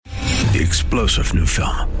The explosive new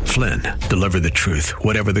film, Flynn, deliver the truth,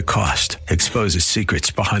 whatever the cost, exposes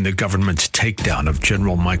secrets behind the government's takedown of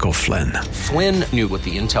General Michael Flynn. Flynn knew what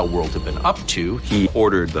the intel world had been up to. He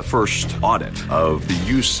ordered the first audit of the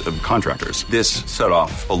use of contractors. This set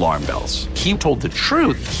off alarm bells. He told the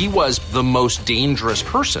truth. He was the most dangerous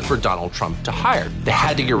person for Donald Trump to hire. They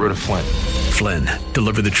had to get rid of Flynn. Flynn,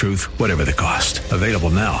 deliver the truth, whatever the cost. Available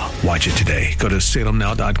now. Watch it today. Go to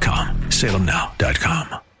salemnow.com.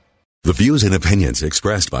 salemnow.com. The views and opinions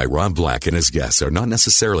expressed by Rob Black and his guests are not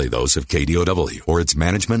necessarily those of KDOW or its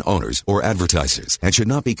management, owners, or advertisers and should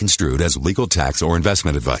not be construed as legal, tax, or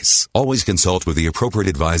investment advice. Always consult with the appropriate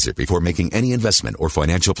advisor before making any investment or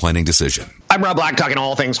financial planning decision. I'm Rob Black, talking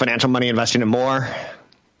all things financial, money, investing, and more.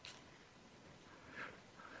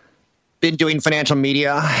 Been doing financial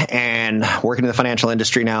media and working in the financial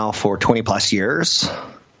industry now for 20 plus years.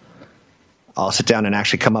 I'll sit down and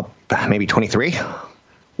actually come up maybe 23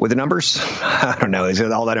 with the numbers. I don't know. Is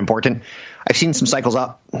it all that important? I've seen some cycles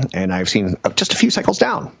up and I've seen just a few cycles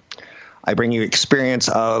down. I bring you experience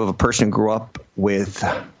of a person who grew up with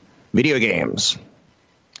video games.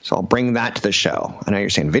 So I'll bring that to the show. I know you're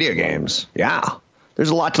saying video games. Yeah, there's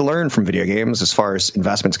a lot to learn from video games as far as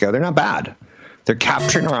investments go. They're not bad. They're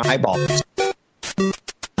capturing our eyeballs. They're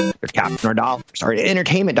capturing our dollars, our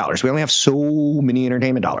entertainment dollars. We only have so many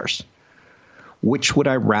entertainment dollars. Which would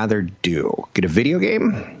I rather do? Get a video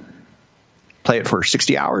game, play it for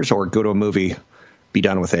 60 hours, or go to a movie, be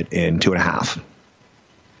done with it in 2.5?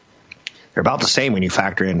 They're about the same when you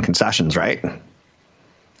factor in concessions, right?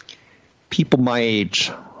 People my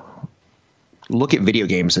age look at video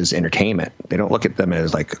games as entertainment. They don't look at them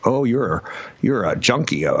as like, oh, you're a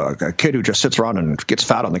junkie, a kid who just sits around and gets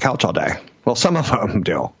fat on the couch all day. Well, some of them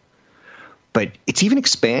do. But it's even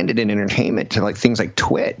expanded in entertainment to like things like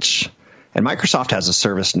Twitch. And Microsoft has a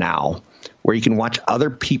service now where you can watch other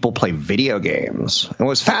people play video games. And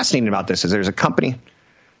what's fascinating about this is there's a company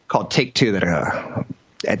called Take-Two that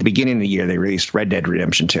at the beginning of the year, they released Red Dead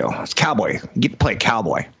Redemption 2. It's cowboy. You get to play a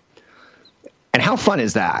cowboy. And how fun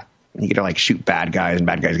is that? You get to like shoot bad guys and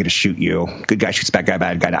bad guys get to shoot you. Good guy shoots bad guy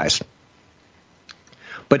dies.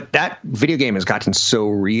 But that video game has gotten so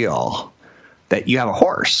real that you have a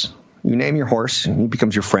horse. You name your horse and he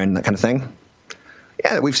becomes your friend, that kind of thing.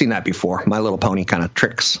 Yeah, we've seen that before. My Little Pony kind of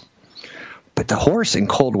tricks. But the horse in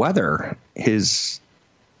cold weather, his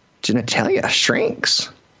genitalia shrinks.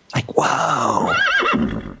 Like, whoa.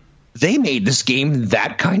 They made this game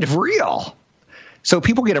that kind of real. So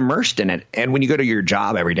people get immersed in it. And when you go to your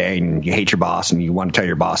job every day and you hate your boss and you want to tell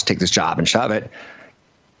your boss, take this job and shove it,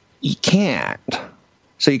 you can't.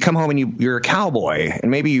 So you come home and you're a cowboy. And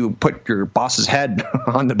maybe you put your boss's head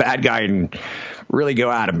on the bad guy and really go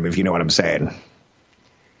at him, if you know what I'm saying.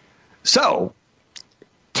 So,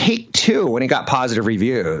 Take-Two, when it got positive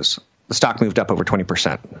reviews, the stock moved up over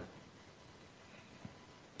 20%.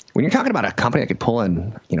 When you're talking about a company that could pull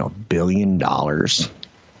in, $1 billion, $1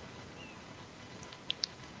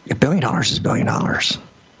 billion is $1 billion,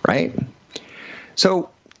 right? So,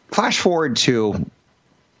 flash forward to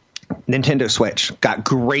Nintendo Switch. Got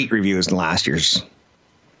great reviews in last year's.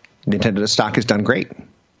 Nintendo stock has done great.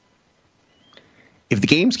 If the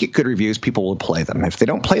games get good reviews, people will play them. If they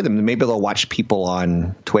don't play them, then maybe they'll watch people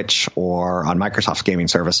on Twitch or on Microsoft's gaming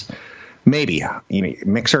service. Maybe.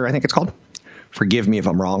 Mixer, I think it's called. Forgive me if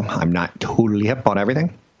I'm wrong. I'm not totally hip on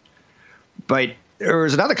everything. But there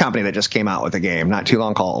was another company that just came out with a game not too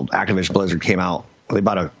long called Activision Blizzard came out. They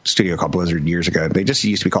bought a studio called Blizzard years ago. They just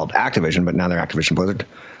used to be called Activision, but now they're Activision Blizzard.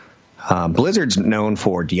 Blizzard's known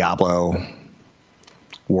for Diablo,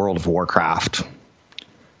 World of Warcraft,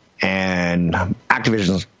 and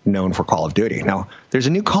Activision's known for Call of Duty. Now, there's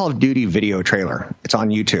a new Call of Duty video trailer. It's on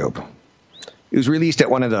YouTube. It was released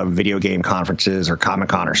at one of the video game conferences or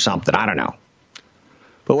Comic-Con or something. I don't know.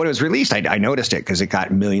 But when it was released, I noticed it because it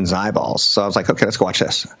got millions of eyeballs. So I was like, okay, let's go watch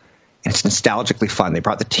this. And it's nostalgically fun. They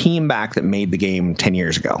brought the team back that made the game 10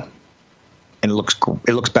 years ago. And it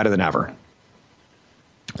looks better than ever.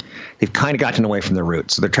 They've kind of gotten away from the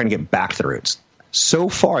roots. So they're trying to get back to the roots. So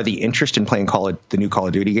far, the interest in playing the new Call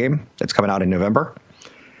of Duty game that's coming out in November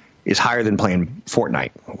is higher than playing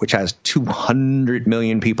Fortnite, which has 200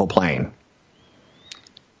 million people playing.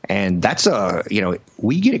 And that's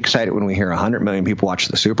we get excited when we hear 100 million people watch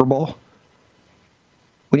the Super Bowl.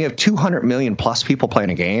 When you have 200 million plus people playing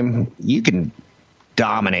a game, you can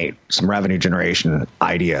dominate some revenue generation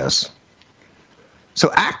ideas. So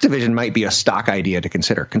Activision might be a stock idea to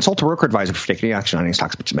consider. Consult a broker advisor for taking any action on any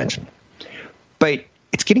stocks which you mentioned. But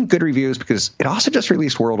it's getting good reviews because it also just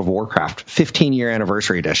released World of Warcraft 15-year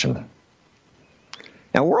anniversary edition.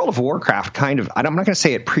 Now, World of Warcraft I'm not going to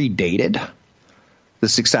say it predated, the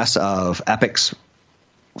success of Epic's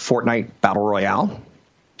Fortnite Battle Royale.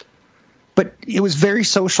 But it was very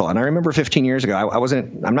social. And I remember 15 years ago,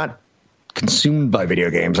 I'm not consumed by video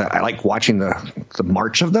games. I like watching the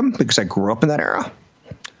march of them because I grew up in that era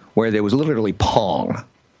where there was literally Pong.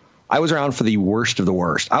 I was around for the worst of the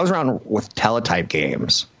worst. I was around with teletype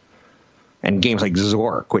games and games like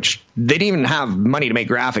Zork, which they didn't even have money to make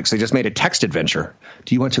graphics. They just made a text adventure.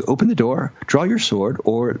 Do you want to open the door, draw your sword,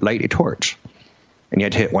 or light a torch? And you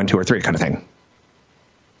had to hit 1, 2, or 3 kind of thing.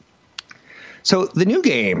 So the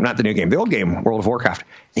old game, World of Warcraft,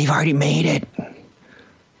 they've already made it.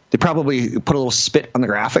 They probably put a little spit on the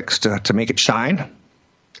graphics to make it shine.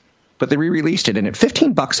 But they re-released it, and at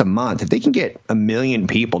 $15 a month, if they can get 1 million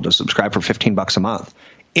people to subscribe for $15 a month,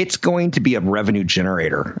 it's going to be a revenue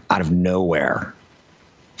generator out of nowhere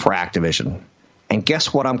for Activision. And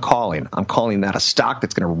guess what I'm calling? I'm calling that a stock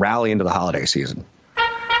that's going to rally into the holiday season.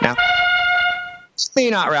 Now, it may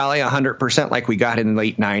not rally 100% like we got in the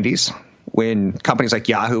late 90s when companies like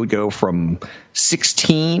Yahoo would go from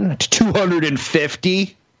 16 to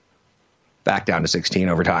 250, back down to 16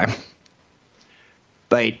 over time.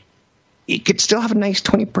 But it could still have a nice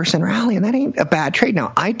 20% rally, and that ain't a bad trade.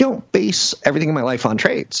 Now, I don't base everything in my life on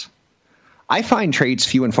trades. I find trades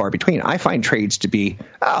few and far between. I find trades to be,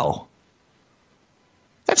 oh,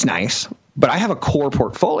 that's nice. But I have a core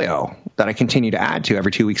portfolio that I continue to add to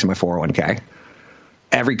every 2 weeks in my 401k.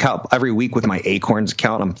 Every week with my Acorns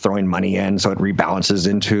account, I'm throwing money in so it rebalances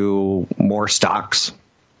into more stocks.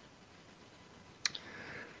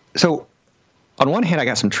 So on one hand, I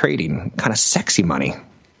got some trading, kind of sexy money.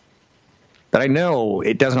 But I know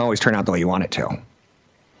it doesn't always turn out the way you want it to.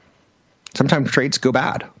 Sometimes trades go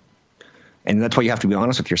bad. And that's why you have to be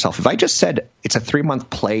honest with yourself. If I just said it's a 3-month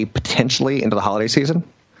play potentially into the holiday season,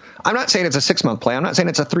 I'm not saying it's a 6-month play. I'm not saying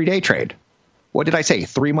it's a 3-day trade. What did I say?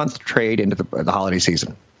 3-month trade into the holiday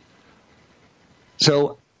season.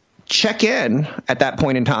 So check in at that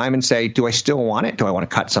point in time and say, do I still want it? Do I want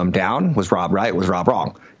to cut some down? Was Rob right? Was Rob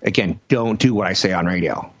wrong? Again, don't do what I say on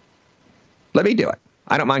radio. Let me do it.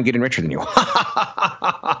 I don't mind getting richer than you.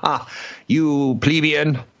 You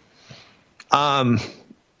plebeian. But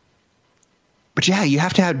yeah, you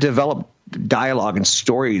have to develop dialogue and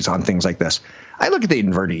stories on things like this. I look at the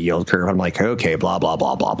inverted yield curve. I'm like, okay, blah, blah,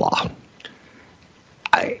 blah, blah, blah.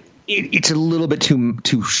 It's a little bit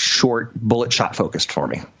too short, bullet shot focused for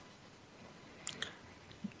me.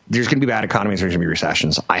 There's going to be bad economies. There's going to be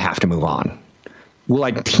recessions. I have to move on. Will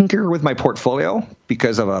I tinker with my portfolio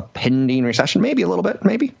because of a pending recession? Maybe a little bit,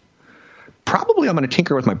 maybe. Probably I'm going to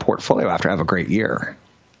tinker with my portfolio after I have a great year.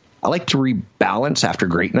 I like to rebalance after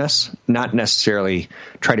greatness, not necessarily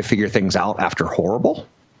try to figure things out after horrible.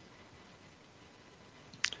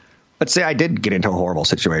 Let's say I did get into a horrible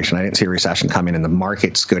situation. I didn't see a recession coming and the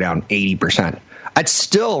markets go down 80%. I'd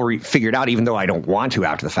still figure it out even though I don't want to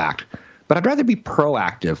after the fact. But I'd rather be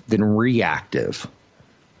proactive than reactive.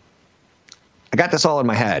 I got this all in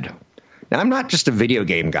my head. Now, I'm not just a video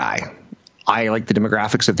game guy. I like the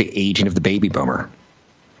demographics of the aging of the baby boomer.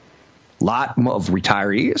 Lot of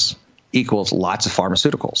retirees equals lots of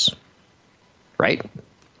pharmaceuticals, right?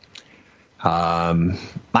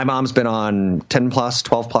 My mom's been on 10 plus,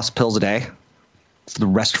 12 plus pills a day for the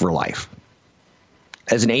rest of her life.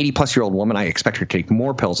 As an 80 plus year old woman, I expect her to take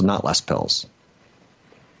more pills and not less pills.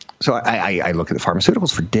 So I look at the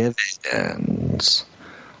pharmaceuticals for dividends.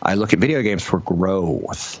 I look at video games for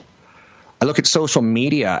growth. I look at social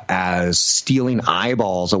media as stealing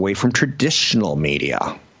eyeballs away from traditional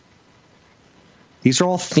media. These are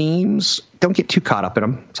all themes. Don't get too caught up in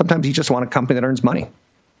them. Sometimes you just want a company that earns money.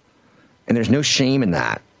 And there's no shame in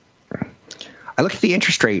that. I look at the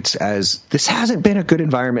interest rates as this hasn't been a good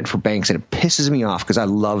environment for banks, and it pisses me off because I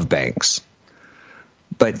love banks.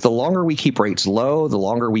 But the longer we keep rates low, the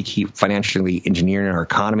longer we keep financially engineering our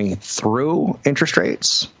economy through interest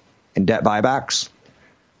rates and debt buybacks,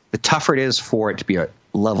 the tougher it is for it to be a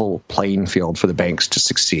level playing field for the banks to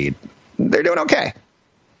succeed. They're doing okay.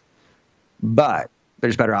 But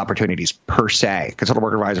there's better opportunities per se. Consultant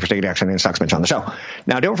Worker Advisor for Taking Action and Stocks Mentioned on the show.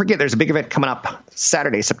 Now, don't forget, there's a big event coming up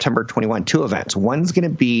Saturday, September 21, 2 events. One's going to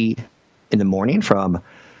be in the morning from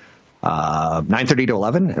 9:30 to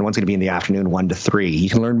 11, and one's going to be in the afternoon, 1 to 3. You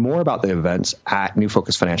can learn more about the events at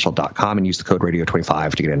newfocusfinancial.com and use the code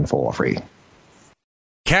radio25 to get in for free.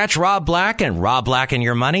 Catch Rob Black and Rob Black and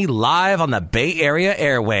Your Money live on the Bay Area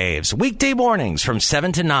airwaves, weekday mornings from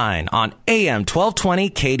 7 to 9 on AM 1220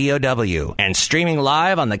 KDOW and streaming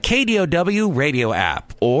live on the KDOW radio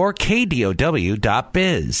app or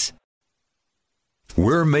KDOW.biz.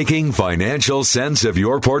 We're making financial sense of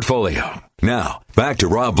your portfolio. Now, back to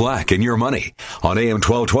Rob Black and Your Money on AM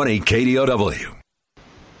 1220 KDOW.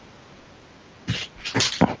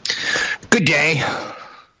 Good day.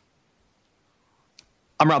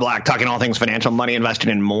 I'm Rob Black, talking all things financial, money, investing,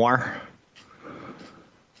 and more.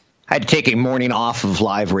 I had to take a morning off of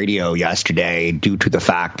live radio yesterday due to the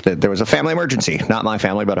fact that there was a family emergency. Not my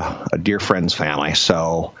family, but a dear friend's family.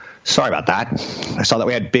 So sorry about that. I saw that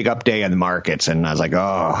we had big up day in the markets, and I was like,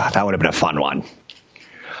 oh, that would have been a fun one.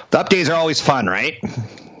 The up days are always fun, right?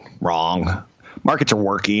 Wrong. Markets are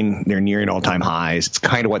working. They're nearing all-time highs. It's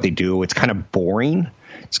kind of what they do. It's kind of boring.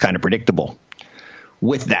 It's kind of predictable.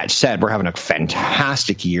 With that said, we're having a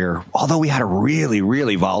fantastic year, although we had a really,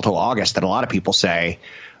 really volatile August that a lot of people say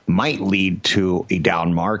might lead to a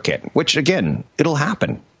down market, which, again, it'll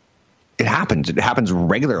happen. It happens. It happens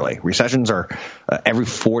regularly. Recessions are every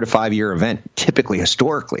 4 to 5 year event, typically,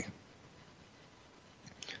 historically.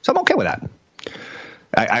 So I'm okay with that.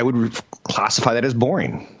 I would classify that as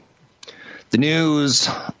boring. The news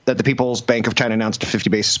that the People's Bank of China announced a 50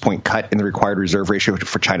 basis point cut in the required reserve ratio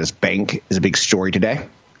for China's bank is a big story today.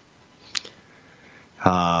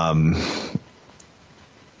 The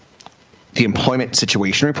employment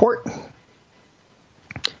situation report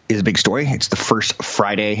is a big story. It's the first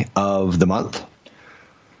Friday of the month.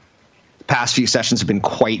 The past few sessions have been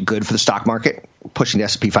quite good for the stock market, pushing the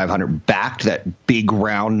S&P 500 back to that big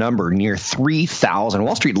round number near 3,000.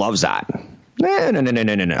 Wall Street loves that. No.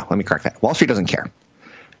 Let me correct that. Wall Street doesn't care.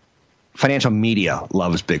 Financial media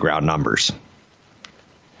loves big round numbers.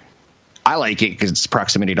 I like it because it's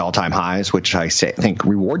proximity to all-time highs, which I think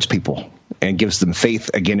rewards people and gives them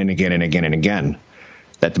faith again and again and again and again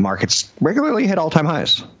that the markets regularly hit all-time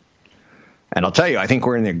highs. And I'll tell you, I think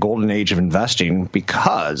we're in the golden age of investing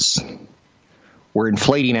because we're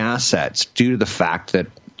inflating assets due to the fact that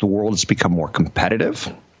the world has become more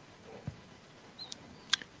competitive.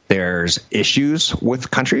 There's issues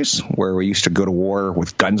with countries where we used to go to war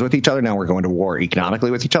with guns with each other. Now we're going to war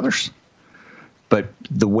economically with each other. But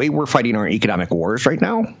the way we're fighting our economic wars right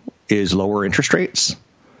now is lower interest rates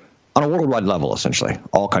on a worldwide level, essentially.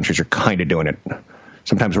 All countries are kind of doing it.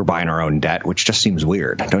 Sometimes we're buying our own debt, which just seems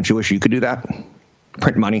weird. Don't you wish you could do that?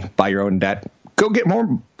 Print money, buy your own debt. Go get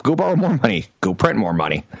more, go borrow more money, go print more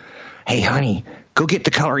money. Hey, honey, go get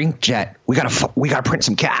the color inkjet. We gotta print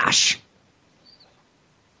some cash.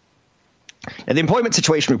 And the employment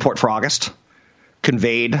situation report for August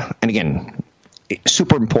conveyed, and again,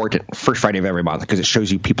 super important, first Friday of every month because it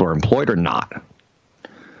shows you people are employed or not.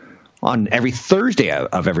 On every Thursday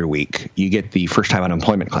of every week, you get the first-time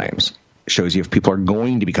unemployment claims. It shows you if people are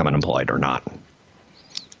going to become unemployed or not.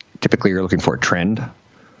 Typically, you're looking for a trend.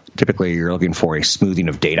 Typically, you're looking for a smoothing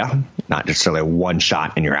of data, not necessarily a one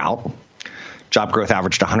shot and you're out. Job growth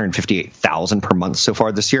averaged 158,000 per month so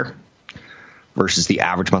far this year, versus the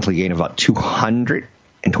average monthly gain of about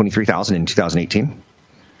 223,000 in 2018.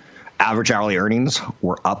 Average hourly earnings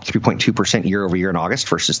were up 3.2% year over year in August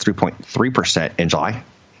versus 3.3% in July. A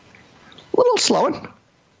little slowing,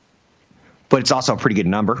 but it's also a pretty good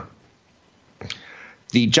number.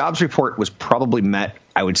 The jobs report was probably met,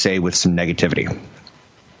 I would say, with some negativity.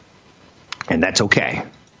 And that's okay.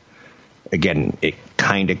 Again, it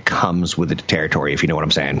kind of comes with the territory, if you know what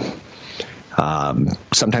I'm saying.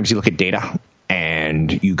 Sometimes you look at data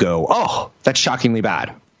and you go, oh, that's shockingly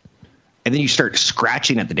bad. And then you start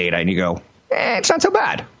scratching at the data and you go, it's not so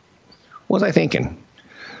bad. What was I thinking?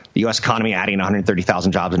 The U.S. economy adding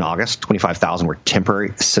 130,000 jobs in August, 25,000 were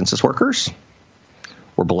temporary census workers.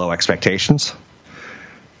 We're below expectations.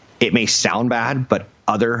 It may sound bad, but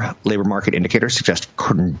other labor market indicators suggest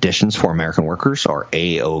conditions for American workers are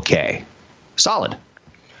A-OK. Solid.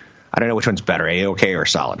 I don't know which one's better, A-OK or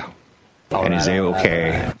solid. And is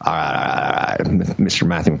A-OK, Mr.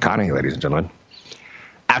 Matthew McConaughey, ladies and gentlemen.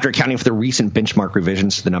 After accounting for the recent benchmark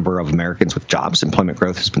revisions to the number of Americans with jobs, employment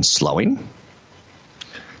growth has been slowing.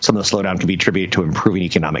 Some of the slowdown can be attributed to improving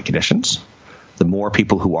economic conditions. The more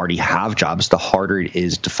people who already have jobs, the harder it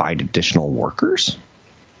is to find additional workers.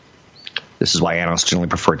 This is why analysts generally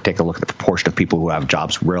prefer to take a look at the proportion of people who have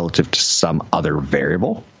jobs relative to some other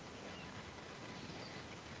variable.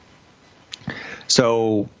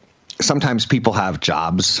 So sometimes people have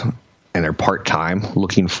jobs and they're part-time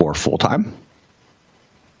looking for full-time.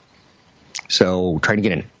 So trying to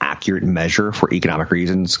get an accurate measure for economic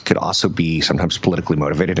reasons could also be sometimes politically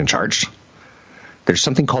motivated and charged. There's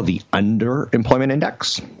something called the underemployment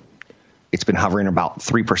index. It's been hovering about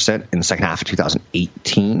 3% in the second half of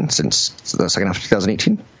 2018, since the second half of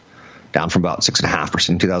 2018, down from about 6.5%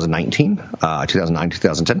 in 2019, 2009,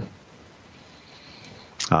 2010.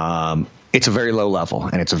 It's a very low level,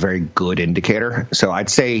 and it's a very good indicator. So I'd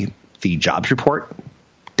say the jobs report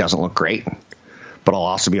doesn't look great, but I'll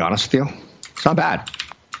also be honest with you, it's not bad.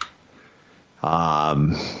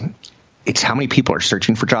 It's how many people are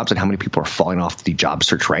searching for jobs and how many people are falling off the job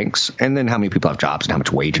search ranks, and then how many people have jobs and how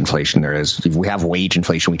much wage inflation there is. If we have wage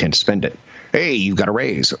inflation, we tend to spend it. Hey, you've got a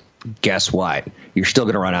raise. Guess what? You're still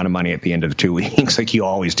going to run out of money at the end of the 2 weeks, like you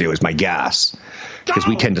always do, is my guess, because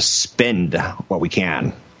we tend to spend what we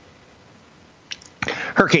can.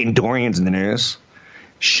 Hurricane Dorian's in the news.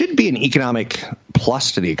 Should be an economic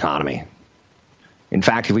plus to the economy. In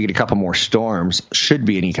fact, if we get a couple more storms, should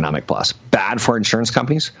be an economic plus. Bad for insurance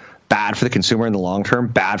companies, bad for the consumer in the long term,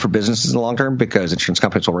 bad for businesses in the long term because insurance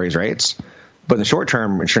companies will raise rates. But in the short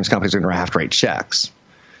term, insurance companies are going to have to write checks.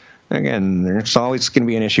 Again, there's always going to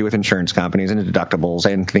be an issue with insurance companies and deductibles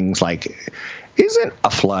and things like, isn't a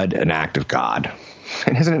flood an act of God?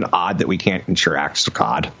 And isn't it odd that we can't insure acts of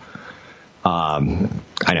God? I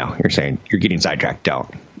know, you're saying you're getting sidetracked. Don't.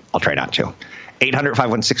 I'll try not to.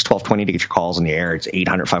 800-516-1220 to get your calls in the air. It's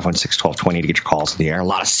 800-516-1220 to get your calls in the air. A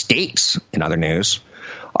lot of states, in other news,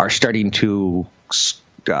 are starting to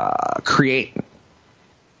create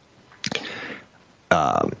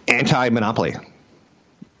anti-monopoly,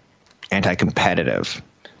 anti-competitive,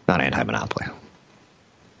 not anti-monopoly,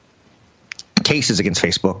 cases against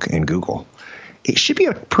Facebook and Google. It should be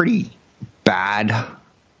a pretty bad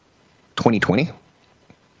 2020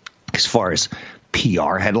 as far as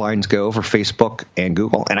PR headlines go for Facebook and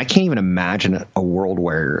Google. And I can't even imagine a world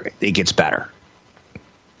where it gets better.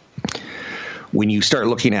 When you start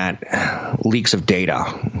looking at leaks of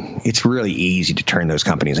data, it's really easy to turn those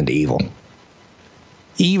companies into evil.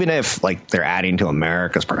 Even if, like, they're adding to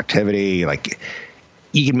America's productivity, like,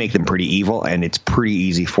 you can make them pretty evil, and it's pretty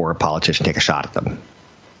easy for a politician to take a shot at them.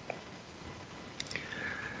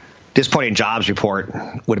 Disappointing jobs report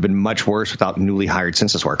would have been much worse without newly hired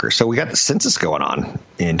census workers. So we got the census going on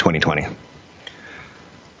in 2020.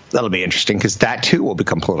 That'll be interesting because that, too, will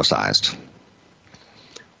become politicized.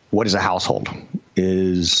 What is a household?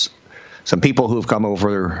 Is some people who have come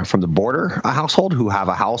over from the border a household, who have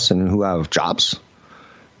a house and who have jobs?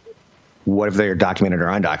 What if they are documented or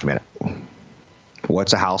undocumented?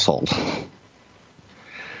 What's a household?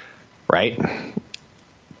 Right?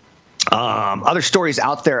 Other stories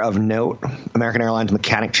out there of note: American Airlines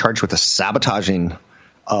mechanic charged with the sabotaging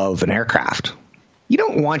of an aircraft. You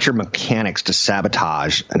don't want your mechanics to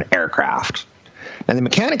sabotage an aircraft. Now, the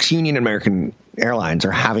mechanics union in American Airlines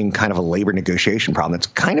are having kind of a labor negotiation problem that's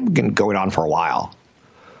kind of been going on for a while.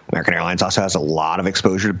 American Airlines also has a lot of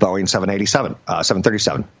exposure to Boeing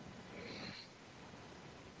 737,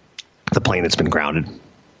 the plane that's been grounded.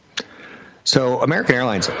 So American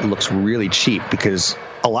Airlines looks really cheap because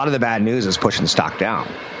a lot of the bad news is pushing the stock down.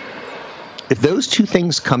 If those two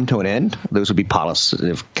things come to an end, those would be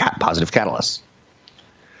positive catalysts.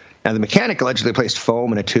 Now, the mechanic allegedly placed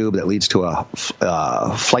foam in a tube that leads to a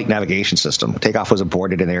flight navigation system. Takeoff was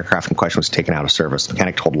aborted and the aircraft in question was taken out of service. The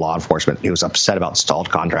mechanic told law enforcement he was upset about stalled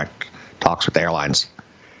contract talks with the airlines.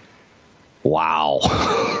 Wow.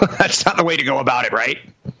 That's not the way to go about it, right?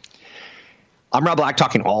 I'm Rob Black,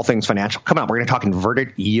 talking all things financial. Coming up, we're going to talk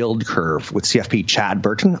inverted yield curve with CFP Chad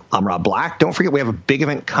Burton. I'm Rob Black. Don't forget, we have a big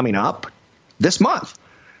event coming up this month.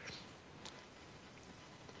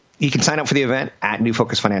 You can sign up for the event at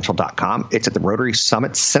newfocusfinancial.com. It's at the Rotary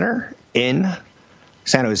Summit Center in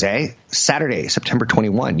San Jose, Saturday, September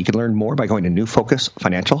 21. You can learn more by going to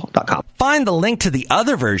newfocusfinancial.com. Find the link to the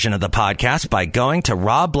other version of the podcast by going to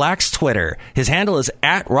Rob Black's Twitter. His handle is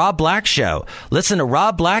 @RobBlackShow. Listen to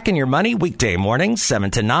Rob Black and Your Money weekday mornings,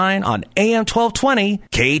 7 to 9 on AM 1220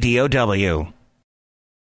 KDOW.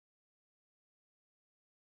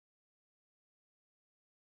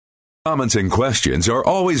 Comments and questions are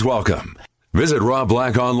always welcome. Visit Rob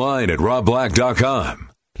Black online at robblack.com.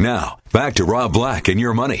 Now, back to Rob Black and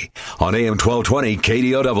Your Money on AM 1220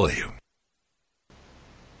 KDOW.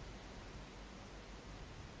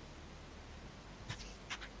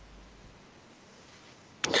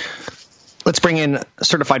 Let's bring in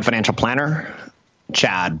certified financial planner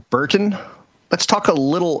Chad Burton. Let's talk a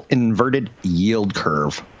little inverted yield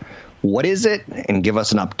curve. What is it? And give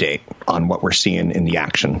us an update on what we're seeing in the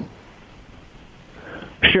action.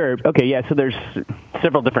 Sure. Okay. Yeah. So there's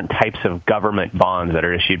several different types of government bonds that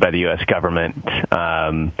are issued by the U.S. government.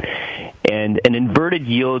 And an inverted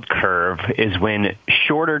yield curve is when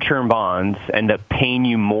shorter-term bonds end up paying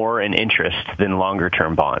you more in interest than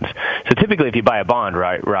longer-term bonds. So typically, if you buy a bond,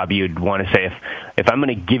 right, Rob, you'd want to say, if I'm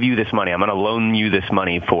going to give you this money, I'm going to loan you this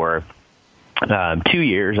money for 2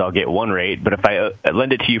 years, I'll get one rate. But if I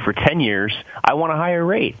lend it to you for 10 years, I want a higher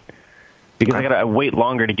rate because I got to wait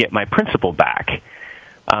longer to get my principal back.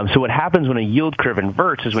 So what happens when a yield curve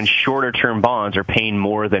inverts is when shorter-term bonds are paying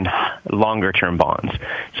more than longer-term bonds.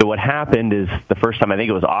 So what happened is the first time, I think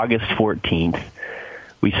it was August 14th,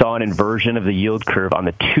 we saw an inversion of the yield curve on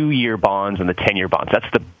the 2-year bonds and the 10-year bonds. That's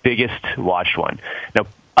the biggest watched one. Now,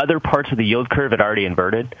 other parts of the yield curve had already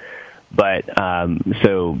inverted, but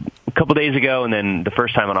so a couple days ago, and then the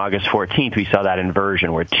first time on August 14th, we saw that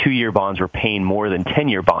inversion where 2-year bonds were paying more than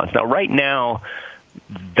 10-year bonds. Now, right now,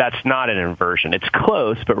 that's not an inversion. It's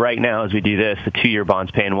close, but right now, as we do this, the 2-year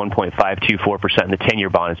bond's paying 1.524%, and the 10-year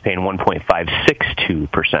bond is paying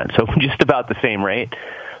 1.562%. So just about the same rate,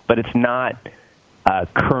 but it's not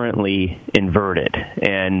currently inverted.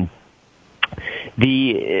 And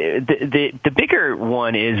the bigger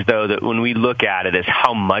one is, though, that when we look at it, is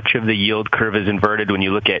how much of the yield curve is inverted. When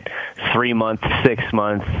you look at 3 months, 6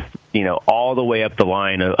 months, all the way up the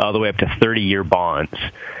line, all the way up to 30-year bonds.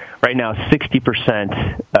 Right now,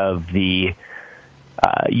 60% of the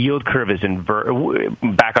yield curve is inverted.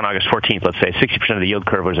 Back on August 14th, let's say, 60% of the yield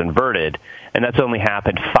curve was inverted, and that's only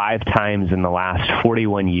happened 5 times in the last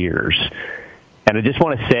 41 years. And I just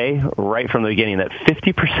want to say right from the beginning that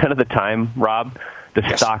 50% of the time, Rob,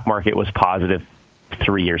 the stock market was positive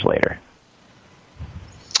 3 years later.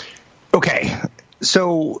 Okay,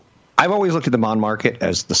 so I've always looked at the bond market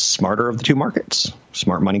as the smarter of the two markets.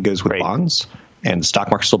 Smart money goes with bonds, and the stock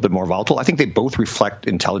market's a little bit more volatile. I think they both reflect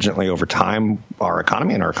intelligently over time our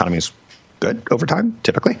economy, and our economy is good over time,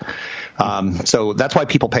 typically. So that's why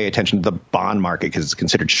people pay attention to the bond market, because it's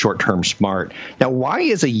considered short-term smart. Now, why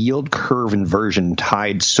is a yield curve inversion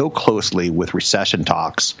tied so closely with recession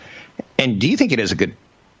talks? And do you think it is a good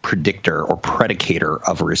predictor or predicator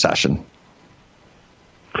of a recession?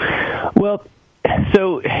 Well,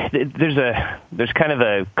 so there's kind of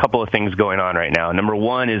a couple of things going on right now. Number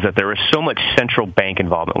one is that there was so much central bank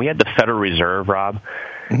involvement. We had the Federal Reserve, Rob,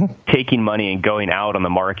 taking money and going out on the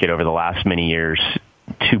market over the last many years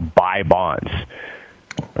to buy bonds.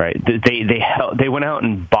 Right? They went out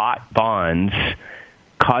and bought bonds,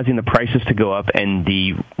 causing the prices to go up and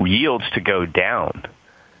the yields to go down.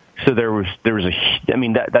 So there was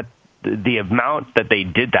the amount that they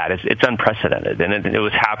did that it's unprecedented, and it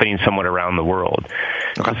was happening somewhat around the world.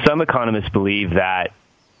 Okay. So some economists believe that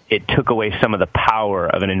it took away some of the power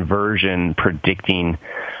of an inversion predicting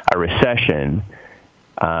a recession.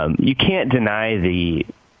 You can't deny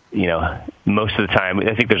most of the time,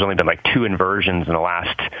 I think there's only been like 2 inversions in the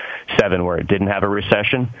last 7 where it didn't have a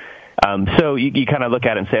recession. So you kind of look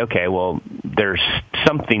at it and say, okay, well, there's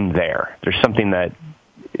something there. There's something that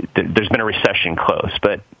there's been a recession close.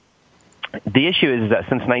 But the issue is that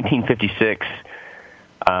since 1956,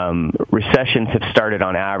 recessions have started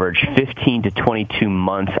on average 15 to 22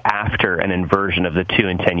 months after an inversion of the 2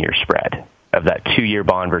 and 10-year spread of that 2-year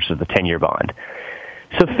bond versus the 10-year bond.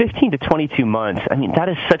 So 15 to 22 months, that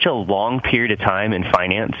is such a long period of time in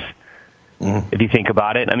finance, if you think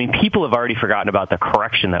about it. People have already forgotten about the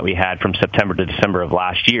correction that we had from September to December of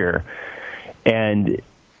last year. And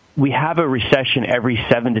we have a recession every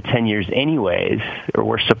 7 to 10 years anyways, or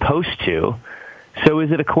we're supposed to. So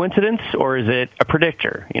is it a coincidence or is it a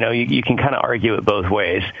predictor? You can kind of argue it both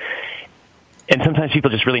ways. And sometimes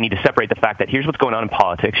people just really need to separate the fact that here's what's going on in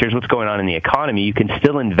politics, here's what's going on in the economy. You can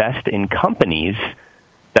still invest in companies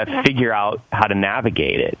that figure out how to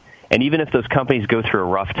navigate it. And even if those companies go through a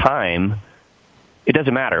rough time, it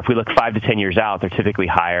doesn't matter. If we look 5 to 10 years out, they're typically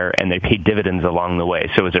higher and they pay dividends along the way.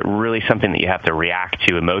 So is it really something that you have to react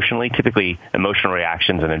to emotionally? Typically, emotional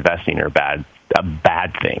reactions in investing are a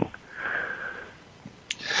bad thing.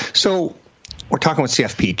 So we're talking with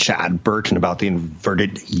CFP Chad Burton about the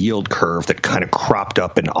inverted yield curve that kind of cropped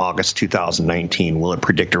up in August 2019. Will it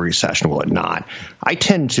predict a recession? Will it not? I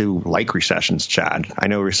tend to like recessions, Chad. I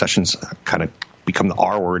know recessions kind of become the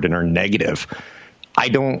R word and are negative. I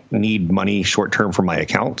don't need money short term for my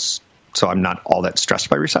accounts, so I'm not all that stressed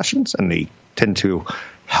by recessions, and they tend to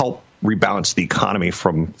help rebalance the economy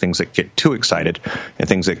from things that get too excited and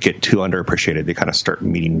things that get too underappreciated. They kind of start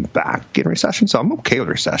meeting back in recession. So I'm okay with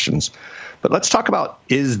recessions. But let's talk about,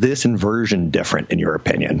 is this inversion different in your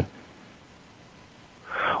opinion?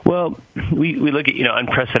 Well, we look at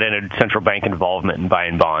unprecedented central bank involvement in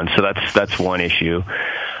buying bonds. So that's one issue.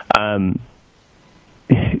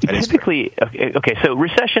 Typically, okay, so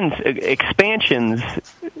recessions, expansions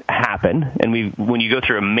happen, and when you go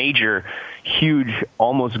through a major, huge,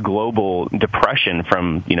 almost global depression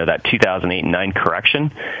from that 2008 and 9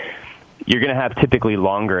 correction, you're going to have typically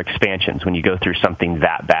longer expansions when you go through something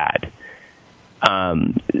that bad.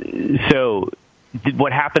 So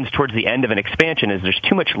what happens towards the end of an expansion is there's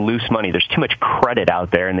too much loose money, there's too much credit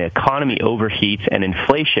out there, and the economy overheats and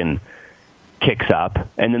inflation kicks up,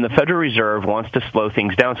 and then the Federal Reserve wants to slow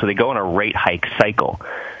things down, so they go on a rate hike cycle.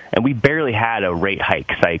 And we barely had a rate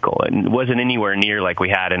hike cycle. It wasn't anywhere near like we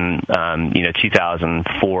had in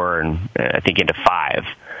 2004 and I think into 5.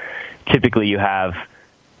 Typically, you have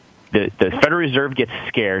the Federal Reserve gets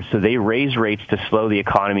scared, so they raise rates to slow the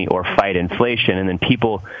economy or fight inflation, and then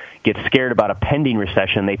people get scared about a pending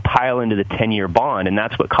recession. They pile into the 10-year bond, and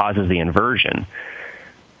that's what causes the inversion.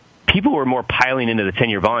 People were more piling into the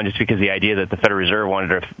 10-year bond just because the idea that the Federal Reserve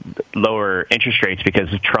wanted to lower interest rates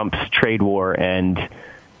because of Trump's trade war and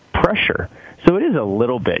pressure. So it is a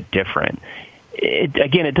little bit different.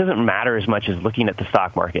 Again, it doesn't matter as much as looking at the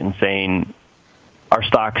stock market and saying, are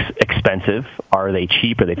stocks expensive? Are they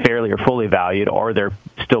cheap? Are they fairly or fully valued? Or are there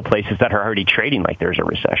still places that are already trading like there's a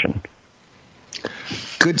recession?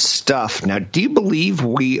 Good stuff. Now, do you believe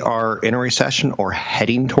we are in a recession or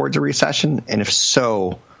heading towards a recession? And if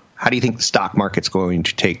so, how do you think the stock market's going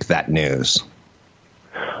to take that news?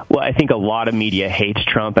 Well, I think a lot of media hates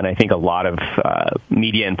Trump, and I think a lot of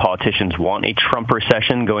media and politicians want a Trump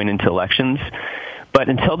recession going into elections. But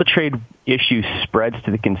until the trade issue spreads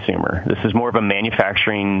to the consumer, this is more of a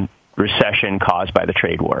manufacturing recession caused by the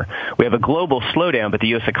trade war. We have a global slowdown, but the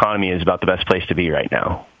U.S. economy is about the best place to be right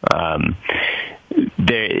now.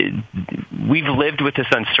 We've lived with this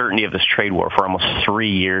uncertainty of this trade war for almost 3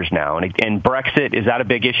 years now. And Brexit, is that a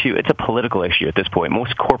big issue? It's a political issue at this point.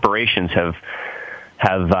 Most corporations have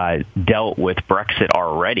dealt with Brexit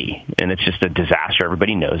already, and it's just a disaster.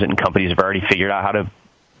 Everybody knows it, and companies have already figured out how to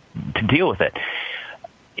deal with it.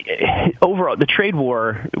 Overall, the trade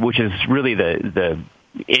war, which is really the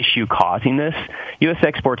issue causing this, U.S.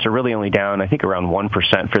 exports are really only down, I think, around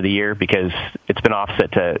 1% for the year because it's been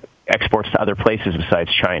offset to exports to other places besides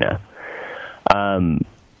China. And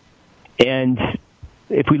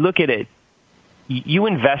if we look at it, you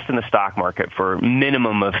invest in the stock market for a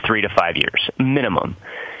minimum of 3 to 5 years, minimum.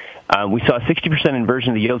 We saw a 60% inversion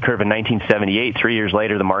of the yield curve in 1978. 3 years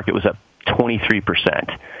later, the market was up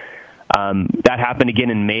 23%. That happened again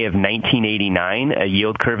in May of 1989, a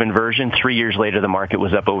yield curve inversion. 3 years later, the market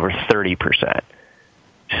was up over 30%.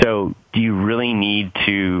 So do you really need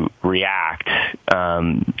to react?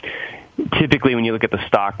 Typically, when you look at the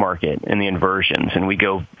stock market and the inversions, and we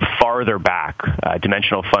go farther back,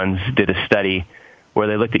 Dimensional Funds did a study where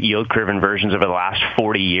they looked at yield curve inversions over the last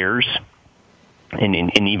 40 years, and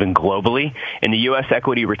even globally. In the U.S.,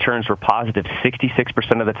 equity returns were positive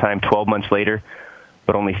 66% of the time 12 months later,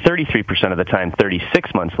 but only 33% of the time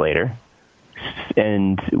 36 months later.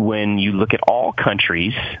 And when you look at all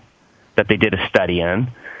countries that they did a study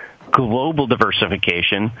on, global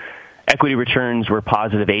diversification, equity returns were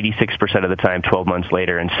positive 86% of the time 12 months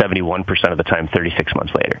later and 71% of the time 36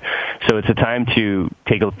 months later. So it's a time to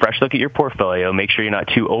take a fresh look at your portfolio, make sure you're not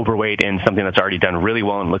too overweight in something that's already done really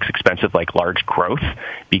well and looks expensive like large growth.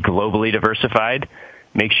 Be globally diversified.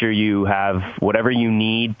 Make sure you have whatever you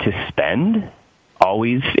need to spend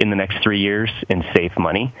always in the next 3 years and save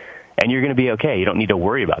money, and you're going to be okay. You don't need to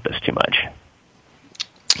worry about this too much.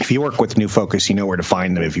 If you work with New Focus, you know where to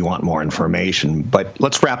find them if you want more information. But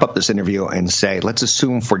let's wrap up this interview and say, let's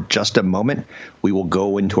assume for just a moment we will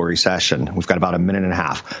go into a recession. We've got about a minute and a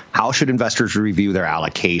half. How should investors review their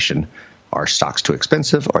allocation? Are stocks too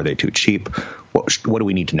expensive? Are they too cheap? What do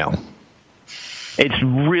we need to know? It's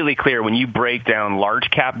really clear when you break down large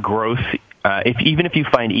cap growth. Even if you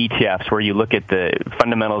find ETFs where you look at the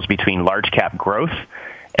fundamentals between large cap growth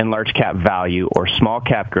and large cap value, or small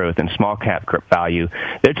cap growth and small cap value,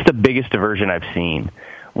 that's the biggest diversion I've seen,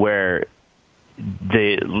 where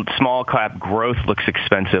the small cap growth looks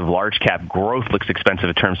expensive, large cap growth looks expensive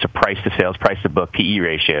in terms of price to sales, price to book, PE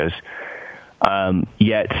ratios.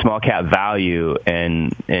 Yet small cap value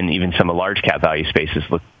and even some of large cap value spaces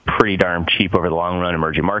look pretty darn cheap over the long run.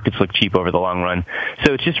 Emerging markets look cheap over the long run.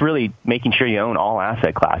 So it's just really making sure you own all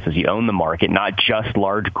asset classes. You own the market, not just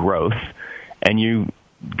large growth, and you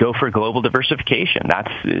go for global diversification.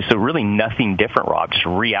 So really nothing different, Rob. Just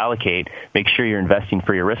reallocate. Make sure you're investing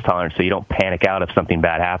for your risk tolerance so you don't panic out if something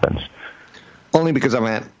bad happens. Only because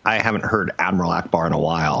I haven't heard Admiral Akbar in a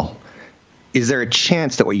while. Is there a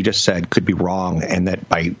chance that what you just said could be wrong, and that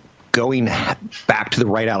by going back to the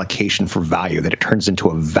right allocation for value, that it turns into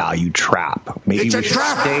a value trap? Maybe it's a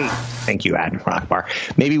trap. Thank you, Admiral Akbar.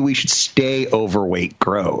 Maybe we should stay overweight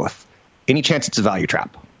growth. Any chance it's a value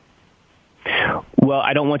trap? Well,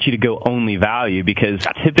 I don't want you to go only value, because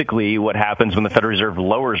typically what happens when the Federal Reserve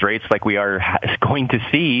lowers rates like we are going to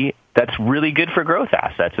see, that's really good for growth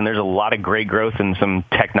assets. And there's a lot of great growth in some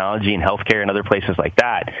technology and healthcare and other places like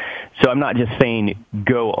that. So I'm not just saying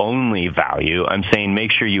go only value. I'm saying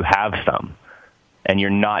make sure you have some. And you're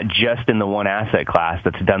not just in the one asset class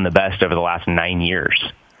that's done the best over the last 9 years.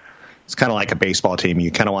 It's kind of like a baseball team.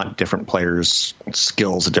 You kind of want different players'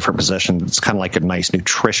 skills at different positions. It's kind of like a nice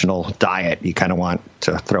nutritional diet. You kind of want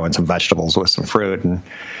to throw in some vegetables with some fruit, and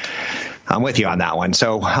I'm with you on that one.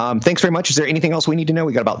 So thanks very much. Is there anything else we need to know?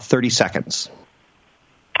 We got about 30 seconds.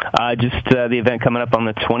 Just the event coming up on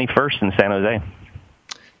the 21st in San Jose.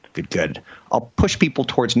 Good. I'll push people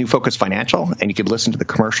towards New Focus Financial, and you can listen to the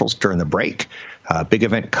commercials during the break. Big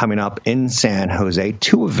event coming up in San Jose.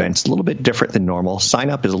 2 events, a little bit different than normal. Sign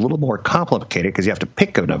up is a little more complicated because you have to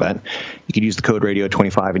pick an event. You can use the code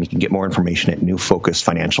radio25, and you can get more information at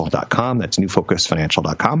newfocusfinancial.com. That's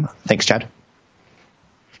newfocusfinancial.com. Thanks, Chad.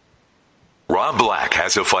 Rob Black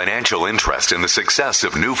has a financial interest in the success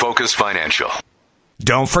of New Focus Financial.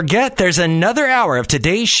 Don't forget, there's another hour of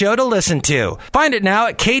today's show to listen to. Find it now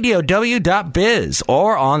at KDOW.biz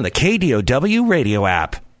or on the KDOW radio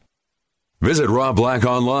app. Visit Rob Black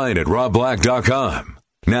online at robblack.com.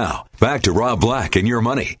 Now, back to Rob Black and Your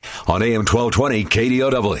Money on AM 1220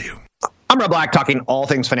 KDOW. I'm Rob Black, talking all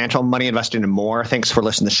things financial, money, investing, and more. Thanks for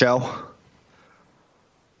listening to the show.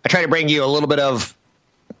 I try to bring you a little bit of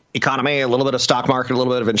economy, a little bit of stock market, a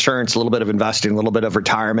little bit of insurance, a little bit of investing, a little bit of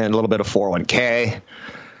retirement, a little bit of 401k,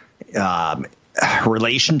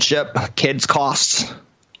 relationship, kids' costs.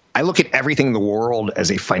 I look at everything in the world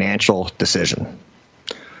as a financial decision.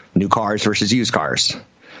 New cars versus used cars.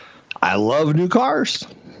 I love new cars,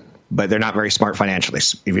 but they're not very smart financially,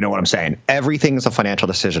 if you know what I'm saying. Everything is a financial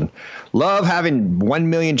decision. Love having 1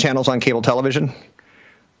 million channels on cable television,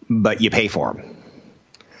 but you pay for them.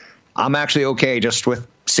 I'm actually okay just with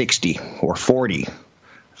 60 or 40. I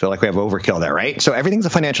feel like we have overkill there, right? So everything's a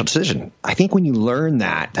financial decision. I think when you learn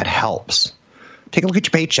that, that helps. Take a look at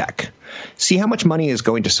your paycheck. See how much money is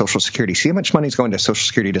going to Social Security. See how much money is going to Social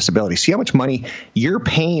Security disability. See how much money you're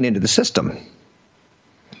paying into the system.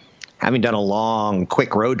 Having done a long,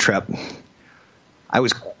 quick road trip, I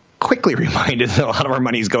was quickly reminded that a lot of our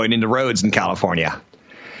money is going into roads in California.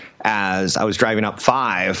 As I was driving up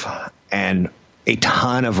 5 and a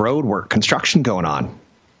ton of road work, construction going on.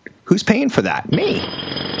 Who's paying for that? Me.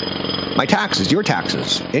 My taxes, your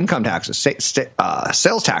taxes, income taxes,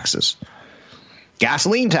 sales taxes,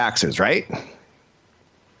 gasoline taxes, right? I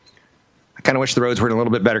kind of wish the roads were in a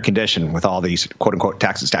little bit better condition with all these quote-unquote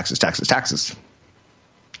taxes.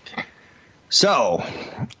 So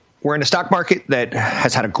we're in a stock market that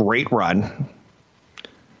has had a great run,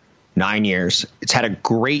 9 years. It's had a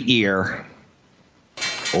great year.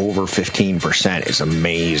 Over 15% is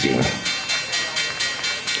amazing.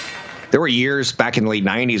 There were years back in the late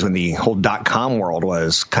 90s when the whole .com world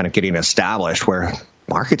was kind of getting established where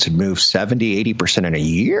markets had moved 70, 80% in a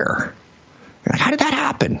year. You're like, how did that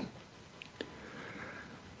happen?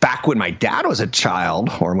 Back when my dad was a child,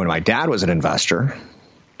 or when my dad was an investor,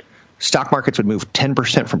 stock markets would move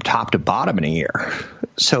 10% from top to bottom in a year.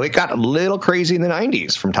 So it got a little crazy in the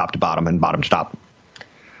 90s from top to bottom and bottom to top.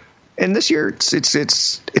 And this year,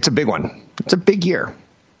 it's a big one. It's a big year.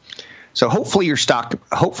 So hopefully your stock,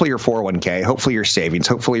 hopefully your 401k, hopefully your savings,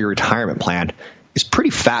 hopefully your retirement plan is pretty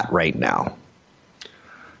fat right now.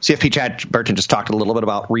 CFP Chad Burton just talked a little bit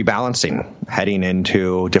about rebalancing, heading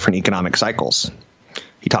into different economic cycles.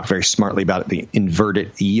 He talked very smartly about the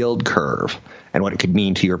inverted yield curve and what it could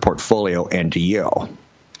mean to your portfolio and to you.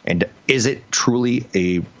 And is it truly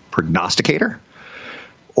a prognosticator?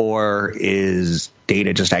 Or is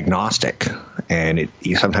data just agnostic? And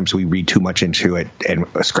sometimes we read too much into it and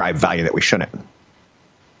ascribe value that we shouldn't.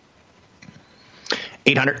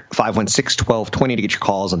 800-516-1220 to get your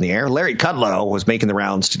calls on the air. Larry Kudlow was making the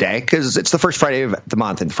rounds today because it's the first Friday of the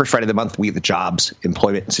month. And the first Friday of the month, we get the Jobs,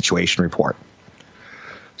 Employment, and Situation Report.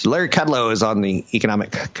 So Larry Kudlow is on the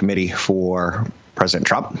Economic Committee for President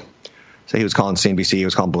Trump. So he was calling CNBC, he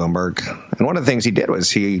was calling Bloomberg. And one of the things he did was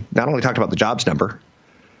he not only talked about the jobs number,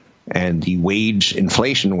 and the wage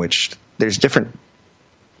inflation, which there's different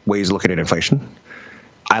ways of looking at inflation.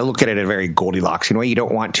 I look at it in a very Goldilocks way. You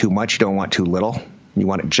don't want too much. You don't want too little. You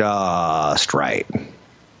want it just right.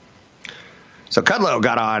 So Kudlow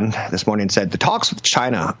got on this morning and said the talks with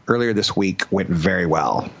China earlier this week went very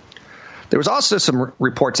well. There was also some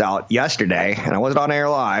reports out yesterday, and I wasn't on air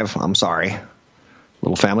live. I'm sorry.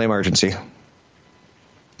 Little family emergency. There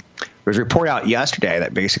was a report out yesterday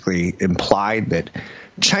that basically implied that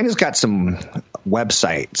China's got some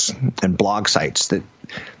websites and blog sites that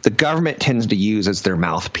the government tends to use as their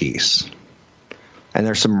mouthpiece. And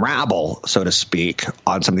there's some rabble, so to speak,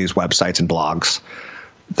 on some of these websites and blogs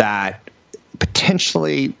that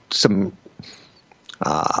potentially some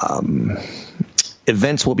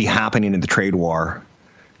events will be happening in the trade war.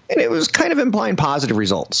 And it was kind of implying positive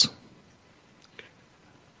results.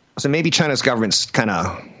 So maybe China's government's kind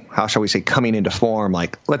of how shall we say, coming into form,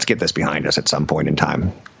 like, let's get this behind us at some point in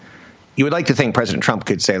time. You would like to think President Trump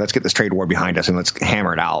could say, let's get this trade war behind us and let's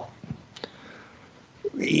hammer it out.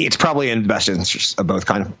 It's probably in the best interest of both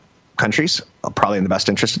countries, probably in the best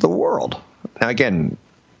interest of the world. Now, again,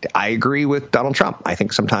 I agree with Donald Trump. I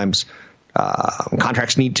think sometimes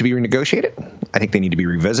contracts need to be renegotiated. I think they need to be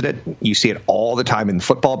revisited. You see it all the time in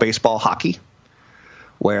football, baseball, hockey,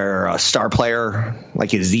 where a star player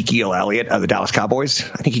like Ezekiel Elliott of the Dallas Cowboys,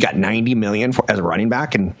 I think he got $90 million as a running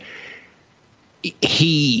back, and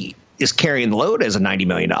he is carrying the load as a $90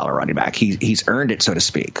 million running back. He's earned it, so to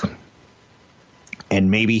speak. And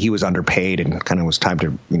maybe he was underpaid and kind of was time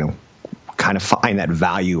to, kind of find that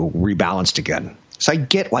value rebalanced again. So I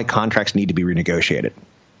get why contracts need to be renegotiated.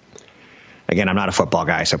 Again, I'm not a football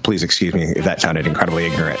guy, so please excuse me if that sounded incredibly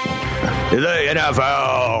ignorant. The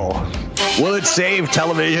NFL, will it save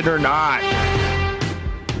television or not?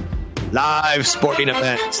 Live sporting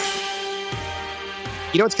events.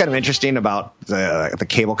 You know what's kind of interesting about the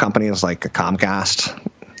cable companies like Comcast?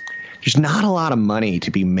 There's not a lot of money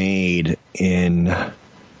to be made in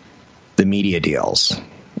the media deals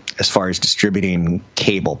as far as distributing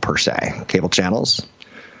cable per se, cable channels.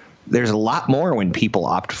 There's a lot more when people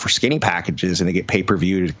opt for skinny packages and they get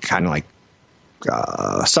pay-per-view to kind of like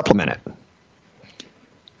supplement it.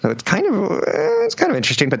 So it's kind of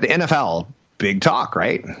interesting. But the NFL, big talk,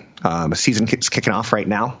 right? The season is kicking off right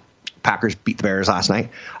now. Packers beat the Bears last night.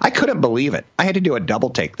 I couldn't believe it. I had to do a double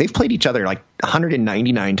take. They've played each other like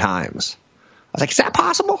 199 times. I was like, is that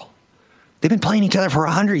possible? They've been playing each other for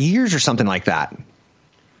 100 years or something like that. I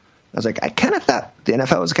was like, I kind of thought the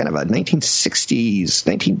NFL was kind of a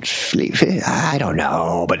 1960s, I don't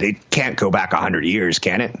know, but it can't go back 100 years,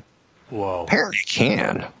 can it? Whoa. Apparently it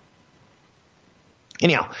can.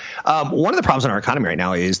 Anyhow, one of the problems in our economy right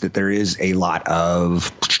now is that there is a lot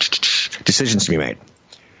of decisions to be made.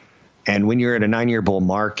 And when you're in a 9-year bull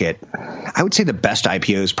market, I would say the best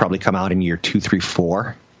IPOs probably come out in year 2, 3,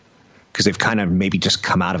 4, because they've kind of maybe just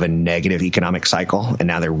come out of a negative economic cycle, and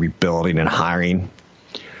now they're rebuilding and hiring,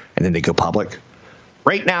 and then they go public.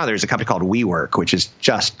 Right now, there's a company called WeWork, which is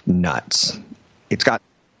just nuts. It's got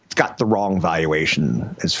the wrong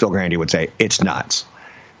valuation, as Phil Grandy would say. It's nuts.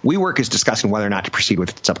 WeWork is discussing whether or not to proceed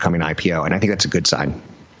with its upcoming IPO, and I think that's a good sign.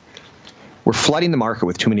 We're flooding the market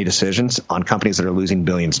with too many decisions on companies that are losing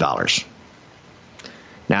billions of dollars.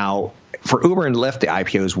 Now, for Uber and Lyft, the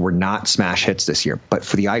IPOs were not smash hits this year, but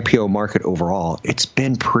for the IPO market overall, it's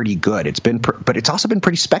been pretty good. But it's also been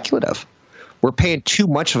pretty speculative. We're paying too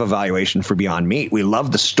much of a valuation for Beyond Meat. We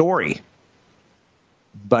love the story,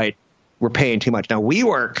 but we're paying too much. Now,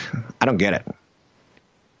 WeWork, I don't get it.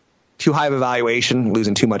 Too high of a valuation,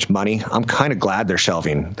 losing too much money. I'm kind of glad they're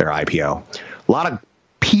shelving their IPO. A lot of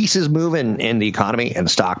pieces moving in the economy and the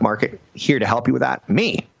stock market. Here to help you with that,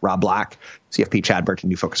 me, Rob Black, CFP Chad Burton,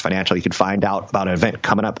 New Focus Financial. You can find out about an event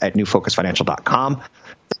coming up at newfocusfinancial.com.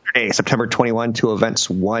 Saturday, September 21, 2 events,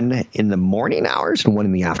 one in the morning hours and one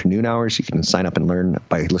in the afternoon hours. You can sign up and learn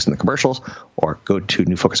by listening to commercials or go to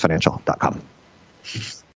newfocusfinancial.com.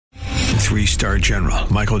 3-star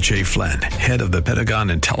General Michael J. Flynn, head of the Pentagon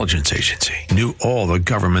Intelligence Agency, knew all the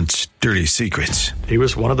government's dirty secrets. He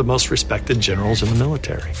was one of the most respected generals in the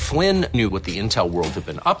military. Flynn knew what the intel world had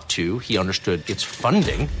been up to. He understood its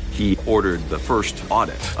funding. He ordered the first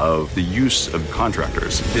audit of the use of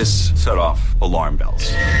contractors. This set off alarm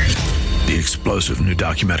bells. The explosive new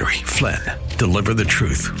documentary, Flynn, Deliver the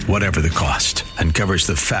Truth, Whatever the Cost, uncovers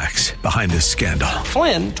the facts behind this scandal.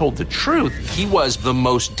 Flynn told the truth. He was the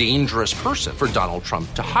most dangerous person for Donald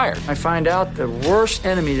Trump to hire. I find out the worst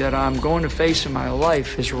enemy that I'm going to face in my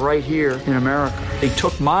life is right here in America. They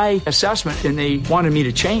took my assessment and they wanted me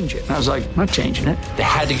to change it. And I was like, I'm not changing it. They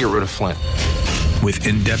had to get rid of Flynn. With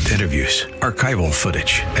in-depth interviews, archival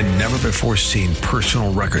footage, and never-before-seen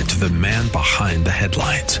personal records of the man behind the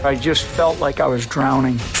headlines. I just felt like I was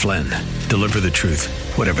drowning. Flynn, Deliver the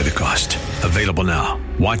Truth, Whatever the Cost. Available now.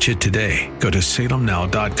 Watch it today. Go to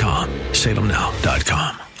salemnow.com.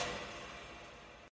 salemnow.com.